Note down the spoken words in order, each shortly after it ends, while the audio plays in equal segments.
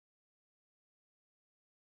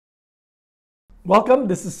Welcome.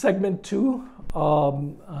 This is segment 2,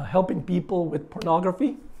 helping people with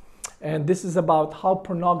pornography. And this is about how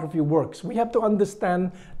pornography works. We have to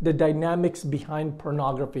understand the dynamics behind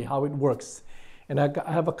pornography, how it works. And I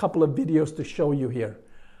have a couple of videos to show you here.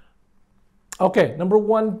 Okay, number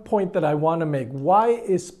one point that I want to make. Why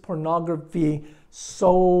is pornography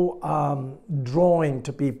so drawing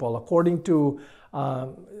to people? According to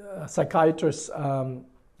psychiatrist,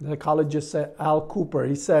 psychologist Al Cooper,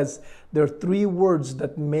 he says there are 3 words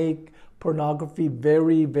that make pornography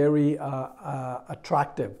very, very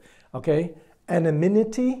attractive. Okay,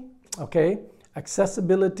 anonymity, okay,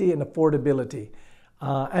 accessibility, and affordability.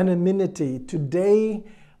 Anonymity, today,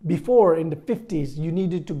 before in the 50s, you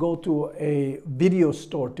needed to go to a video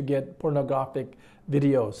store to get pornographic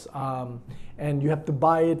videos. And you have to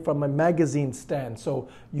buy it from a magazine stand. So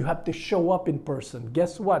you have to show up in person.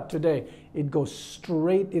 Guess what? Today, it goes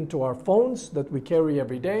straight into our phones that we carry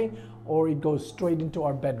every day, or it goes straight into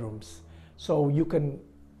our bedrooms. So you can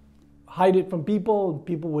hide it from people,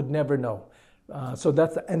 people would never know. So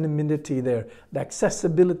that's the anonymity there. The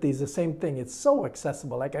accessibility is the same thing. It's so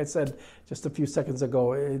accessible. Like I said just a few seconds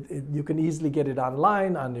ago, you can easily get it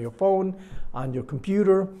online, on your phone, on your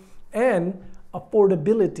computer. And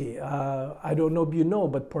affordability. I don't know if you know,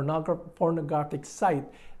 but pornographic site,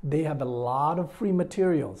 they have a lot of free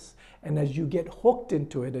materials. And as you get hooked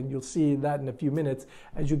into it, and you'll see that in a few minutes,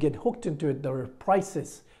 as you get hooked into it, there are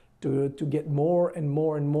prices to get more and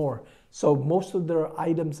more and more. So most of their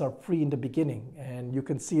items are free in the beginning, and you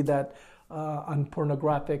can see that on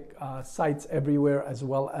pornographic sites everywhere, as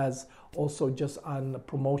well as also just on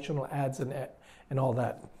promotional ads and all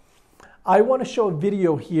that. I want to show a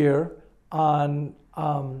video here on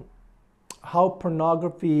how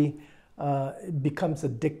pornography becomes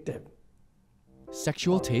addictive.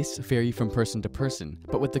 Sexual tastes vary from person to person,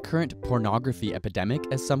 but with the current pornography epidemic,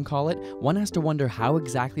 as some call it, one has to wonder how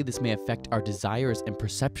exactly this may affect our desires and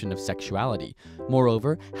perception of sexuality.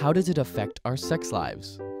 Moreover, how does it affect our sex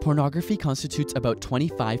lives? Pornography constitutes about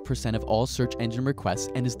 25% of all search engine requests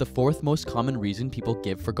and is the 4th most common reason people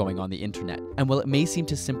give for going on the internet. And while it may seem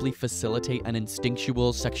to simply facilitate an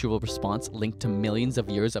instinctual sexual response linked to millions of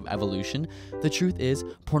years of evolution, the truth is,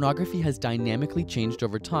 pornography has dynamically changed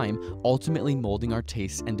over time, ultimately molding our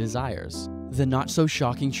tastes and desires. The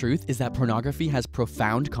not-so-shocking truth is that pornography has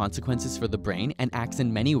profound consequences for the brain and acts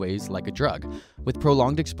in many ways like a drug. With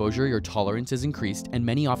prolonged exposure, your tolerance is increased, and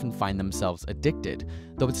many often find themselves addicted.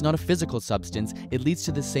 Though it's not a physical substance, it leads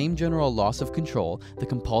to the same general loss of control, the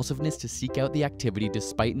compulsiveness to seek out the activity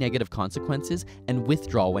despite negative consequences, and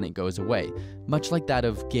withdrawal when it goes away, much like that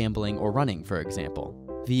of gambling or running, for example.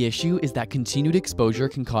 The issue is that continued exposure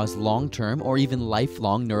can cause long-term or even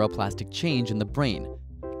lifelong neuroplastic change in the brain.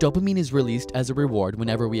 Dopamine is released as a reward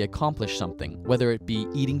whenever we accomplish something, whether it be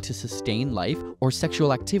eating to sustain life or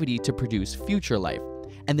sexual activity to produce future life.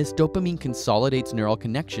 And this dopamine consolidates neural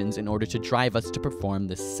connections in order to drive us to perform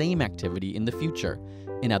the same activity in the future.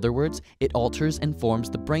 In other words, it alters and forms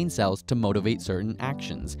the brain cells to motivate certain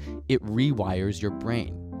actions. It rewires your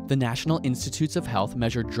brain. The National Institutes of Health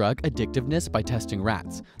measure drug addictiveness by testing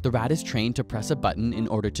rats. The rat is trained to press a button in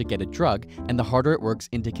order to get a drug, and the harder it works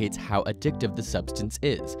indicates how addictive the substance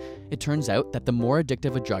is. It turns out that the more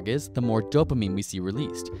addictive a drug is, the more dopamine we see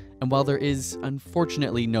released. And while there is,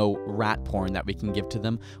 unfortunately, no rat porn that we can give to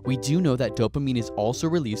them, we do know that dopamine is also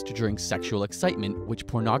released during sexual excitement, which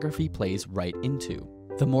pornography plays right into.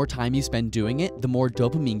 The more time you spend doing it, the more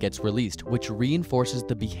dopamine gets released, which reinforces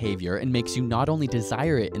the behavior and makes you not only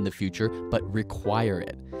desire it in the future, but require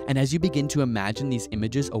it. And as you begin to imagine these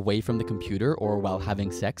images away from the computer or while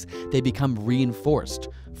having sex, they become reinforced.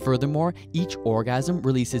 Furthermore, each orgasm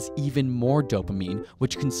releases even more dopamine,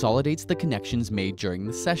 which consolidates the connections made during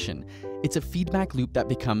the session. It's a feedback loop that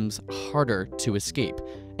becomes harder to escape.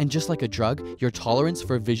 And just like a drug, your tolerance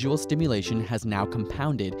for visual stimulation has now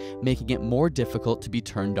compounded, making it more difficult to be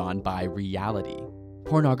turned on by reality.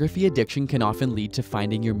 Pornography addiction can often lead to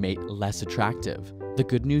finding your mate less attractive. The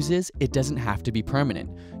good news is, it doesn't have to be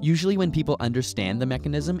permanent. Usually when people understand the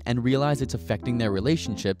mechanism and realize it's affecting their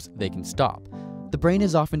relationships, they can stop. The brain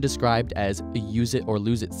is often described as a use it or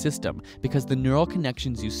lose it system because the neural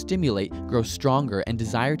connections you stimulate grow stronger and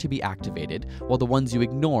desire to be activated, while the ones you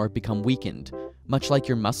ignore become weakened. Much like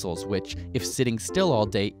your muscles, which, if sitting still all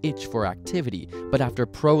day, itch for activity, but after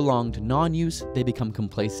prolonged non-use, they become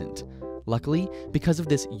complacent. Luckily, because of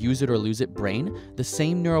this use it or lose it brain, the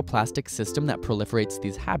same neuroplastic system that proliferates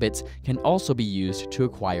these habits can also be used to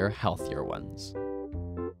acquire healthier ones.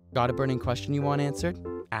 Got a burning question you want answered?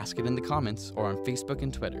 Ask it in the comments or on Facebook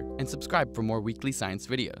and Twitter, and subscribe for more weekly science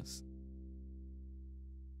videos.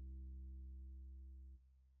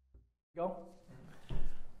 Go.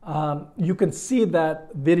 You can see that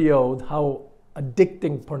video, how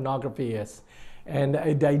addicting pornography is. And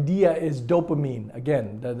the idea is dopamine.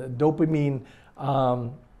 Again, the dopamine,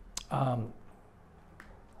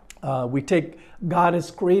 God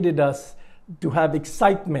has created us to have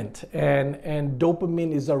excitement, and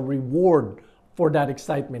dopamine is a reward for that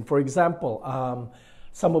excitement. For example,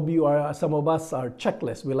 some of us are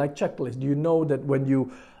checklists. We like checklists. Do you know that when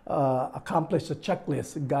you accomplish a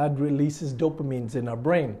checklist, God releases dopamines in our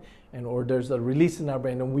brain, or there's a release in our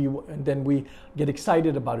brain, and then we get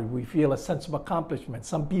excited about it. We feel a sense of accomplishment.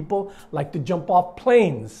 Some people like to jump off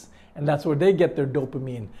planes, and that's where they get their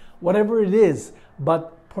dopamine. Whatever it is,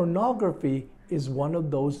 but pornography is one of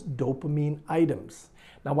those dopamine items.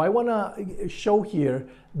 Now I want to show here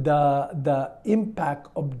the impact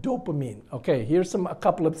of dopamine. Okay, here's a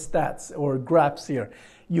couple of stats or graphs here.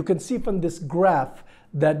 You can see from this graph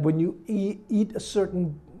that when you eat a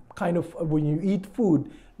certain kind of, when you eat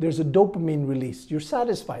food, there's a dopamine release. You're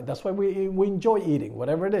satisfied. That's why we enjoy eating,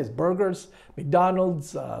 whatever it is, burgers,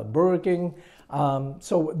 McDonald's, Burger King.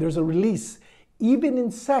 So there's a release. Even in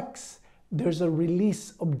sex, there's a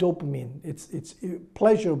release of dopamine. It's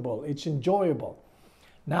pleasurable, it's enjoyable.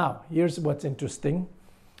 Now, here's what's interesting.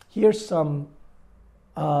 Here's some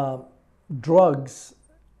drugs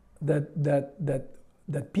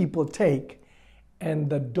that people take, and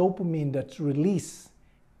the dopamine that's released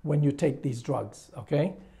when you take these drugs,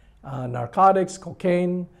 okay? Narcotics,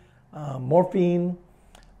 cocaine, morphine.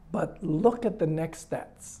 But look at the next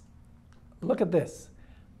stats. Look at this.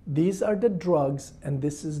 These are the drugs, and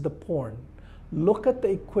this is the porn. Look at the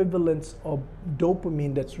equivalence of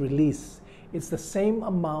dopamine that's released. It's the same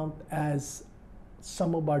amount as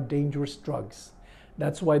some of our dangerous drugs.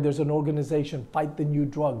 That's why there's an organization, Fight the New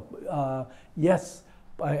Drug. Yes,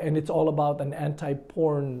 and it's all about an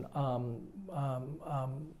anti-porn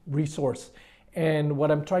resource. And what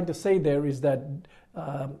I'm trying to say there is that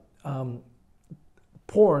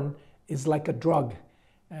porn is like a drug.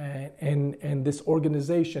 And this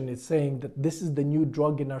organization is saying that this is the new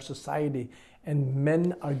drug in our society, and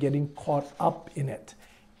men are getting caught up in it.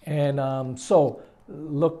 And so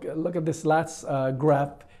look at this last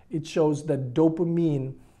graph. It shows that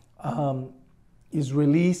dopamine is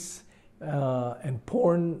released and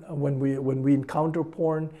porn when we encounter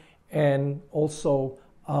porn, and also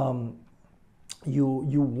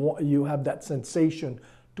you have that sensation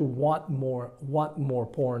to want more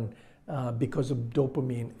porn. Because of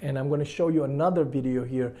dopamine. And I'm going to show you another video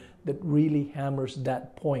here that really hammers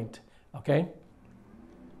that point, okay?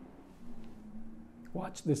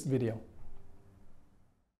 Watch this video.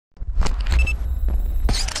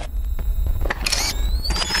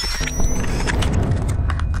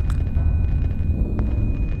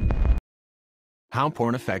 How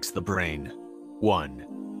porn affects the brain.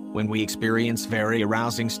 1. When we experience very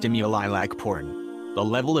arousing stimuli like porn, the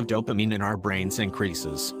level of dopamine in our brains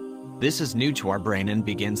increases. This is new to our brain and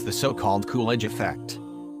begins the so-called Coolidge effect.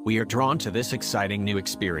 We are drawn to this exciting new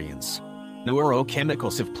experience.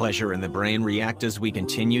 Neurochemicals of pleasure in the brain react as we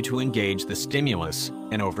continue to engage the stimulus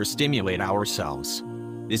and overstimulate ourselves.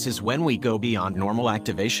 This is when we go beyond normal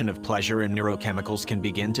activation of pleasure, and neurochemicals can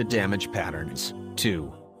begin to damage patterns.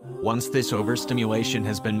 2. Once this overstimulation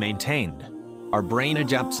has been maintained, our brain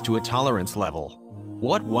adapts to a tolerance level.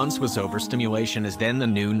 What once was overstimulation is then the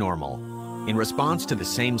new normal. In response to the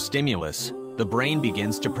same stimulus, the brain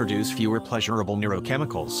begins to produce fewer pleasurable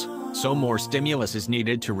neurochemicals, so more stimulus is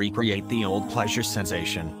needed to recreate the old pleasure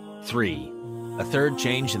sensation. 3. A third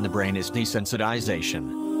change in the brain is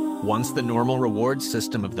desensitization. Once the normal reward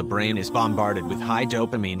system of the brain is bombarded with high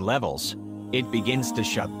dopamine levels, it begins to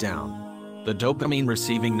shut down. The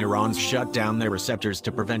dopamine-receiving neurons shut down their receptors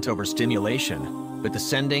to prevent overstimulation, but the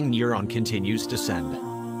sending neuron continues to send.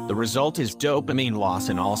 The result is dopamine loss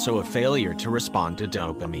and also a failure to respond to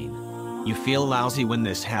dopamine. You feel lousy when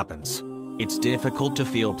this happens. It's difficult to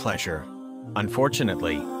feel pleasure.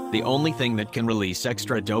 Unfortunately, the only thing that can release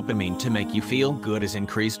extra dopamine to make you feel good is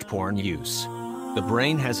increased porn use. The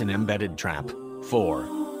brain has an embedded trap.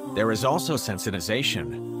 4. There is also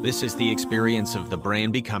sensitization. This is the experience of the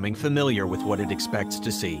brain becoming familiar with what it expects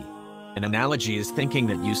to see. An analogy is thinking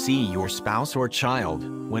that you see your spouse or child.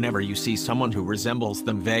 Whenever you see someone who resembles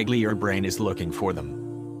them vaguely, your brain is looking for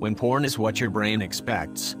them. When porn is what your brain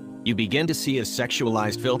expects, you begin to see a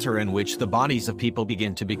sexualized filter in which the bodies of people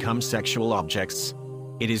begin to become sexual objects.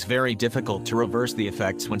 It is very difficult to reverse the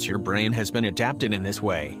effects once your brain has been adapted in this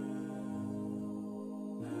way.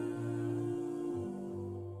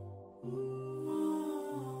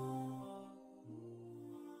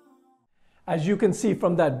 As you can see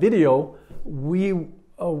from that video, we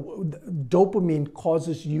dopamine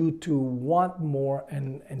causes you to want more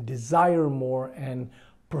and desire more and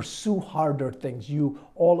pursue harder things. You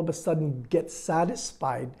all of a sudden get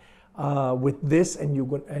satisfied with this, and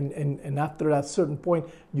and after that certain point,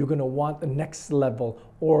 you're going to want the next level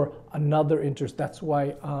or another interest. That's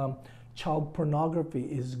why child pornography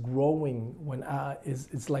is growing. When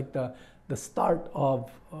it's like the start of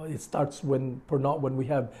it starts when we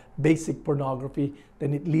have basic pornography,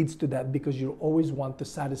 then it leads to that, because you always want to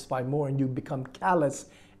satisfy more, and you become callous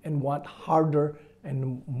and want harder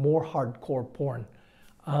and more hardcore porn.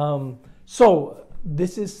 So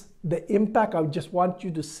this is the impact. I just want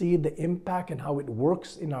you to see the impact and how it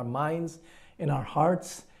works in our minds, in our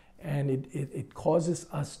hearts, and it causes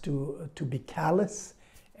us to be callous,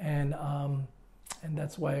 and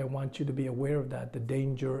that's why I want you to be aware of that, the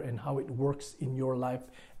danger and how it works in your life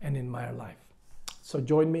and in my life. So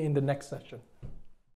join me in the next session.